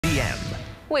p.m.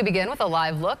 We begin with a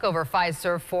live look over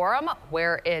Fiserv Forum,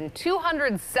 where in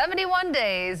 271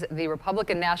 days, the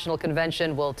Republican National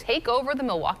Convention will take over the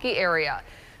Milwaukee area.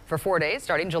 For 4 days,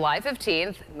 starting July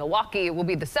 15th, Milwaukee will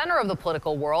be the center of the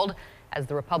political world as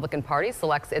the Republican Party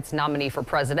selects its nominee for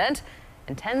president.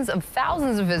 And tens of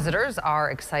thousands of visitors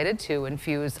are expected to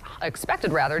infuse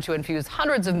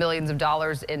hundreds of millions of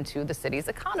dollars into the city's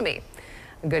economy.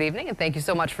 Good evening, and thank you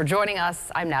so much for joining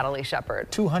us. I'm Natalie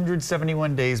Shepard.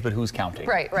 271 days, but who's counting?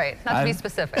 Right. Not to be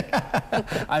specific.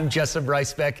 I'm Jessup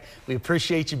Reisbeck. We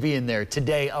appreciate you being there.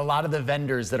 Today, a lot of the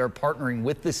vendors that are partnering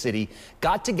with the city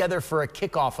got together for a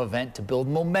kickoff event to build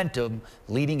momentum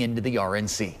leading into the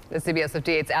RNC. The CBS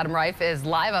 58's Adam Reif is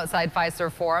live outside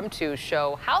Fiserv Forum to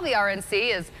show how the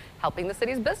RNC is helping the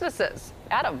city's businesses.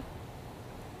 Adam.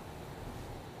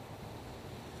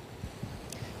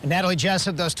 Natalie,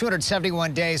 Jessup, those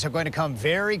 271 days are going to come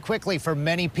very quickly for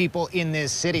many people in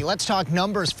this city. Let's talk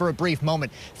numbers for a brief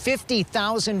moment.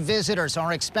 50,000 visitors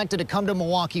are expected to come to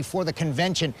Milwaukee for the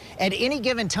convention. At any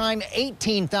given time,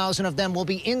 18,000 of them will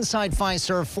be inside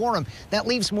Fiserv Forum. That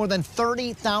leaves more than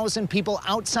 30,000 people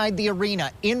outside the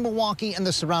arena in Milwaukee and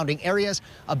the surrounding areas.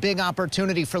 A big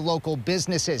opportunity for local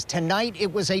businesses. Tonight,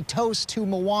 it was a toast to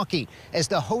Milwaukee as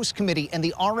the host committee and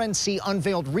the RNC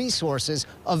unveiled resources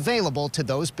available to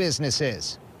those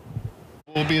businesses.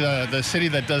 We'll be the city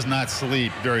that does not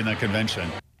sleep during the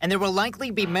convention. And there will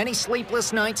likely be many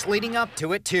sleepless nights leading up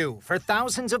to it, too, for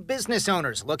thousands of business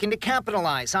owners looking to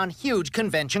capitalize on huge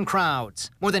convention crowds.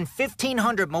 More than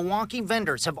 1,500 Milwaukee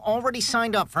vendors have already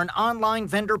signed up for an online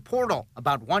vendor portal.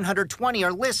 About 120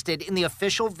 are listed in the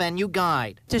official venue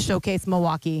guide. To showcase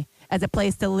Milwaukee as a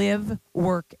place to live,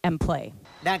 work, and play.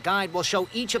 That guide will show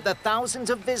each of the thousands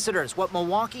of visitors what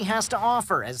Milwaukee has to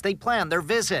offer as they plan their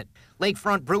visit.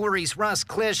 Lakefront Brewery's Russ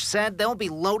Klisch said they'll be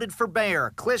loaded for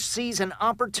bear. Klisch sees an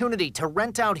opportunity to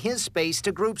rent out his space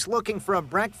to groups looking for a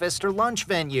breakfast or lunch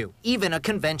venue, even a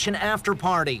convention after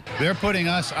party. They're putting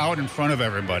us out in front of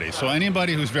everybody, so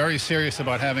anybody who's very serious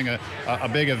about having a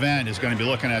big event is going to be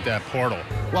looking at that portal.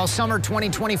 While summer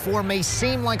 2024 may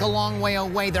seem like a long way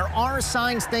away, there are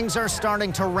signs things are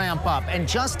starting to ramp up. And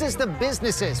just as the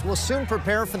businesses will soon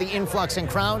prepare for the influx in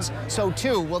crowds, so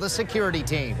too will the security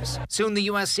teams. Soon the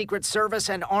U.S. Secret Service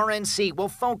and RNC will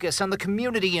focus on the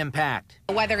community impact.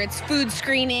 Whether it's food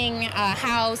screening,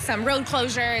 how some road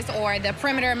closures or the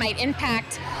perimeter might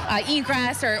impact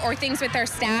egress or things with their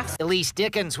staff. Elise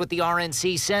Dickens with the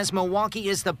RNC says Milwaukee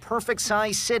is the perfect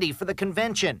size city for the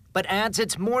convention, but adds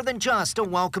it's more than just a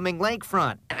welcoming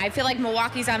lakefront. I feel like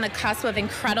Milwaukee's on the cusp of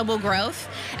incredible growth,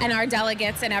 and our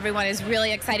delegates and everyone is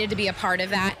really excited to be a part of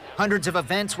that. Hundreds of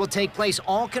events will take place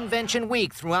all convention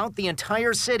week throughout the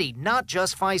entire city, not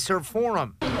just Fiserv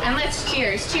Forum. And let's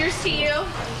cheers. Cheers to you.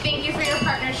 Thank you for your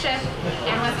partnership,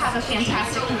 and let's have a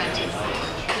fantastic convention.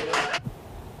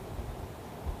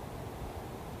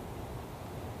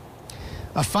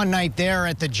 A fun night there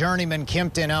at the Journeyman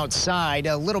Kimpton outside.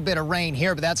 A little bit of rain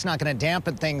here, but that's not going to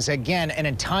dampen things. Again, an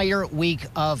entire week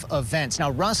of events.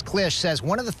 Now, Russ Klisch says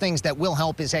one of the things that will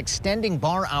help is extending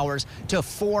bar hours to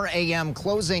 4 a.m.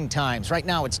 closing times. Right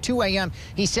now, it's 2 a.m.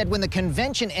 He said when the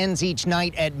convention ends each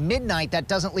night at midnight, that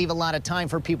doesn't leave a lot of time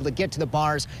for people to get to the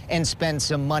bars and spend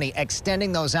some money.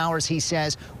 Extending those hours, he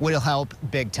says, will help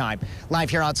big time. Live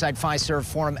here outside Fiserv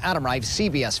Forum, Adam Reif,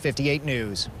 CBS 58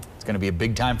 News. It's going to be a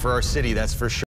big time for our city, that's for sure.